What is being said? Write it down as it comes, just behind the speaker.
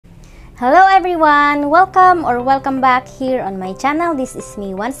Hello everyone! Welcome back here on my channel. This is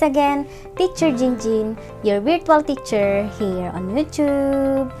me once again, Teacher Jinjin, your virtual teacher here on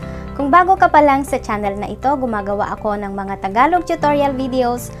YouTube. Kung bago ka pa lang sa channel na ito, gumagawa ako ng mga Tagalog tutorial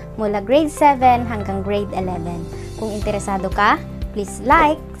videos mula grade 7 hanggang grade 11. Kung interesado ka, please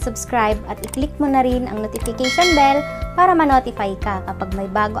like, subscribe at i-click mo na rin ang notification bell para ma-notify ka kapag may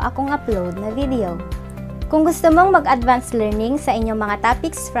bago akong upload na video. Kung gusto mong mag-advance learning sa inyong mga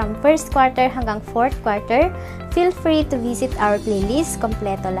topics from 1st quarter hanggang 4th quarter, feel free to visit our playlist.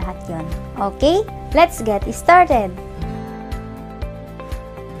 Kompleto lahat yon. Okay, let's get started!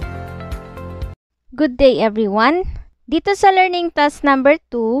 Good day everyone! Dito sa learning task number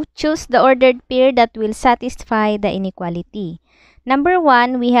 2, choose the ordered pair that will satisfy the inequality. Number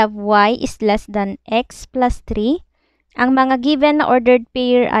 1, we have y is less than x plus 3. Ang mga given na ordered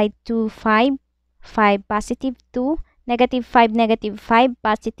pair ay 2, 5, 5, positive 2, negative 5, negative 5,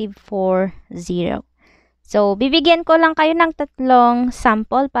 positive 4, 0. So, bibigyan ko lang kayo ng tatlong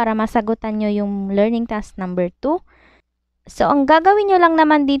sample para masagutan nyo yung learning task number 2. So, ang gagawin nyo lang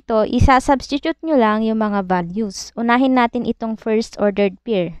naman dito, isa-substitute nyo lang yung mga values. Unahin natin itong first ordered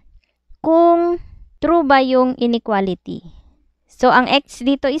pair. Kung true ba yung inequality. So, ang x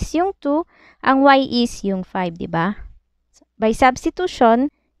dito is yung 2, ang y is yung 5, di ba? By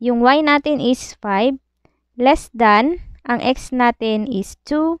substitution, yung y natin is 5, less than, ang x natin is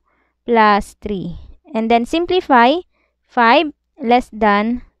 2 plus 3. And then simplify, 5 less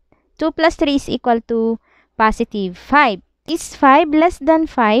than, 2 plus 3 is equal to positive 5. Is 5 less than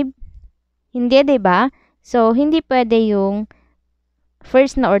 5? Hindi, diba? So, hindi pwede yung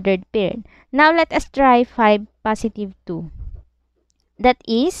first na ordered pair. Now, let us try 5 positive 2. That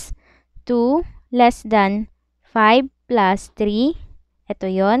is 2 less than 5 plus 3. Ito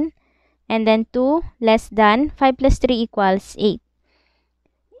yon. And then 2 less than 5 plus 3 equals 8.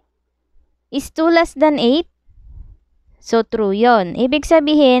 Is 2 less than 8? So, true yon. Ibig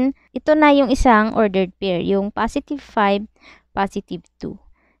sabihin, ito na yung isang ordered pair. Yung positive 5, positive 2.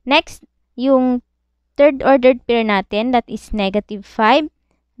 Next, yung third ordered pair natin, that is negative 5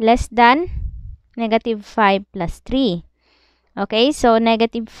 less than negative 5 plus 3. Okay, so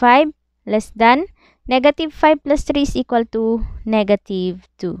negative 5 less than negative 5 plus 3 is equal to negative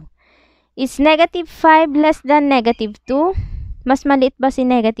 2. Is negative 5 less than negative 2? Mas maliit ba si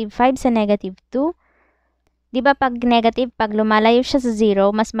negative 5 sa negative 2? Di ba pag negative, pag lumalayo siya sa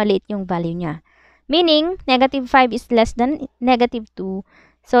 0, mas maliit yung value niya. Meaning, negative 5 is less than negative 2.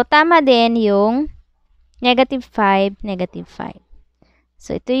 So, tama din yung negative 5, negative 5.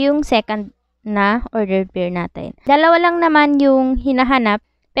 So, ito yung second na ordered pair natin. Dalawa lang naman yung hinahanap.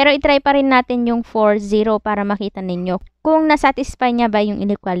 Pero itry pa rin natin yung 4, 0 para makita ninyo kung nasatisfy niya ba yung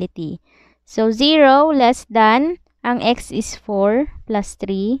inequality. So, 0 less than, ang x is 4 plus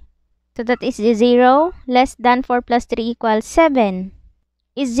 3. So, that is 0 less than 4 plus 3 equals 7.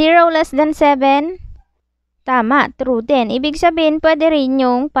 Is 0 less than 7? Tama, true din. Ibig sabihin, pwede rin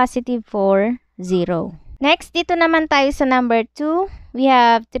yung positive 4, 0. Next, dito naman tayo sa number 2. We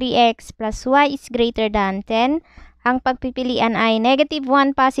have 3x plus y is greater than 10. Ang pagpipilian ay negative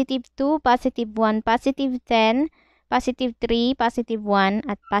 1, positive 2, positive 1, positive 10, positive 3, positive 1,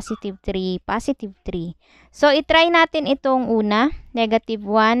 at positive 3, positive 3. So, itry natin itong una, negative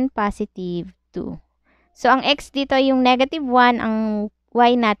 1, positive 2. So, ang x dito yung negative 1, ang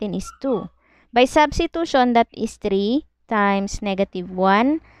y natin is 2. By substitution, that is 3 times negative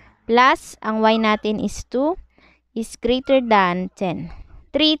 1 plus ang y natin is 2 is greater than 10.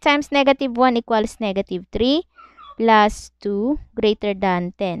 3 times negative 1 equals negative 3. Plus 2 greater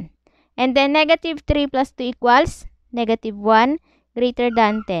than 10. And then negative 3 plus 2 equals negative 1 greater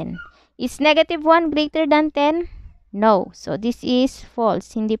than 10. Is negative 1 greater than 10? No. So, this is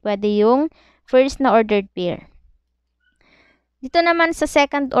false. Hindi pwede yung first na ordered pair. Dito naman sa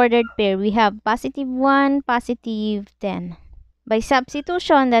second ordered pair, we have positive 1, positive 10. By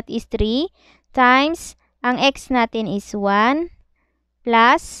substitution, that is 3 times ang x natin is 1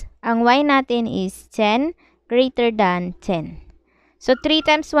 plus ang y natin is 10 greater than 10. So, 3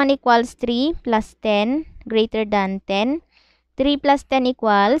 times 1 equals 3 plus 10 greater than 10. 3 plus 10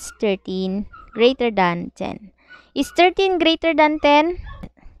 equals 13 greater than 10. Is 13 greater than 10?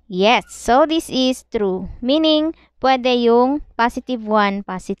 Yes. So, this is true. Meaning, pwede yung positive 1,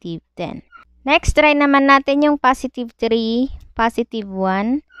 positive 10. Next, try naman natin yung positive 3, positive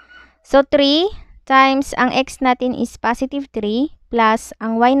 1. So, 3 times ang x natin is positive 3 plus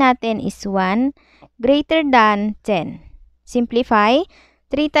ang y natin is 1 greater than 10. Simplify.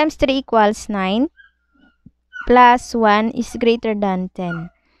 3 times 3 equals 9 plus 1 is greater than 10.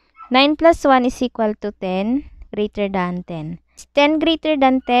 9 plus 1 is equal to 10 greater than 10. 10 greater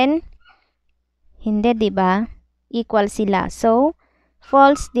than 10? Hindi, di ba? Equal sila. So,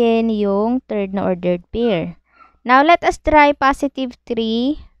 false din yung third na ordered pair. Now, let us try positive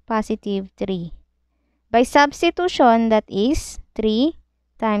 3, positive 3. By substitution, that is 3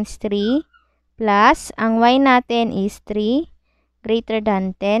 times 3 plus, ang y natin is 3 greater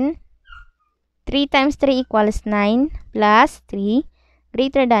than 10. 3 times 3 equals 9 plus 3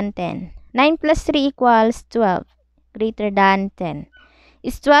 greater than 10. 9 plus 3 equals 12 greater than 10.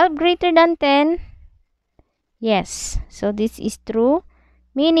 Is 12 greater than 10? Yes. So, this is true.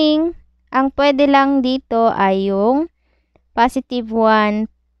 Meaning, ang pwede lang dito ay yung positive 1,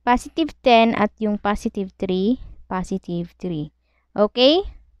 positive 10 at yung positive 3, positive 3. Okay?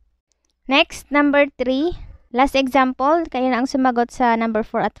 Next, number 3. Last example, kayo na ang sumagot sa number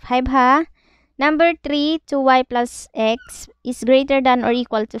 4 at 5 ha. Number 3, 2y plus x is greater than or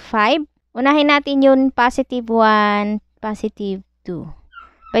equal to 5. Unahin natin yung positive 1, positive 2.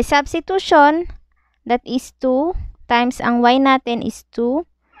 By substitution, that is 2 times ang y natin is 2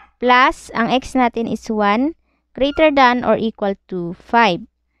 plus ang x natin is 1 greater than or equal to 5.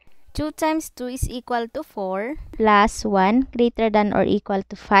 2 times 2 is equal to 4 plus 1 greater than or equal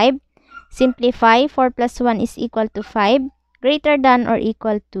to 5. Simplify, 4 plus 1 is equal to 5 greater than or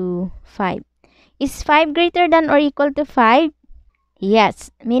equal to 5. Is 5 greater than or equal to 5?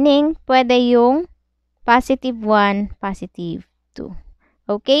 Yes. Meaning, pwede yung positive 1, positive 2.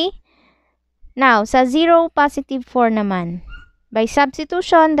 Okay? Now, sa 0, positive 4 naman. By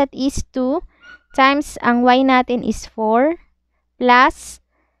substitution, that is 2 times ang y natin is 4 plus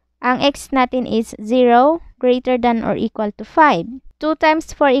ang x natin is 0 greater than or equal to 5. 2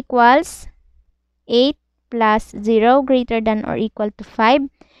 times 4 equals 8 plus 0 greater than or equal to 5.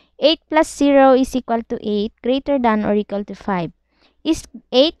 8 plus 0 is equal to 8 greater than or equal to 5. Is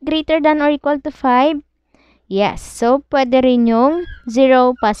 8 greater than or equal to 5? Yes. So, pwede rin yung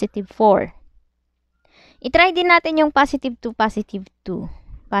 0, positive 4. I-try din natin yung positive 2, positive 2.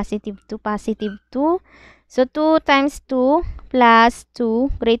 Positive 2, positive 2. So, 2 times 2 plus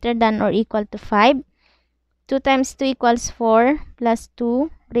 2 greater than or equal to 5. 2 times 2 equals 4 plus 2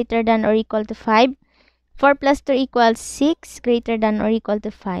 greater than or equal to 5. 4 plus 2 equals 6 greater than or equal to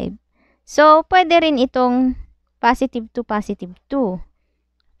 5. So, pwede rin itong positive 2, positive 2.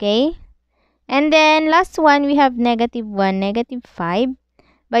 Okay? And then, last one, we have negative 1, negative 5.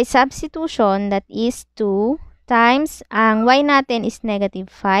 By substitution, that is 2 times ang y natin is negative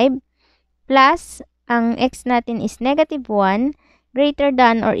 5 plus ang x natin is negative 1 greater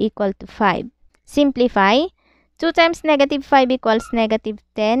than or equal to 5. Simplify. 2 times negative 5 equals negative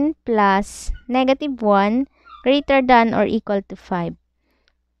 10 plus negative 1 greater than or equal to 5.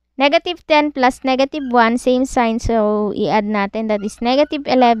 Negative 10 plus negative 1, same sign. So, i-add natin. That is negative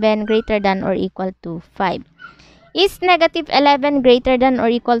 11 greater than or equal to 5. Is negative 11 greater than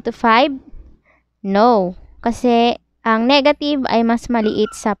or equal to 5? No. Kasi ang negative ay mas maliit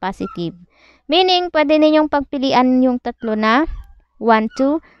sa positive. Meaning, pwede ninyong pagpilian yung tatlo na 1,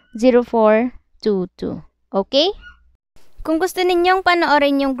 2, 0, 4, 2, 2. Okay? Kung gusto ninyong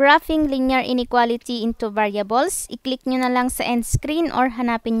panoorin yung graphing linear inequality into variables, i-click nyo na lang sa end screen or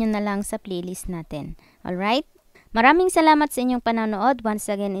hanapin nyo na lang sa playlist natin. Alright? Maraming salamat sa inyong panonood. Once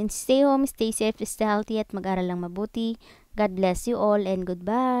again, stay home, stay safe, stay healthy, at mag-aral lang mabuti. God bless you all and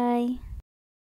goodbye!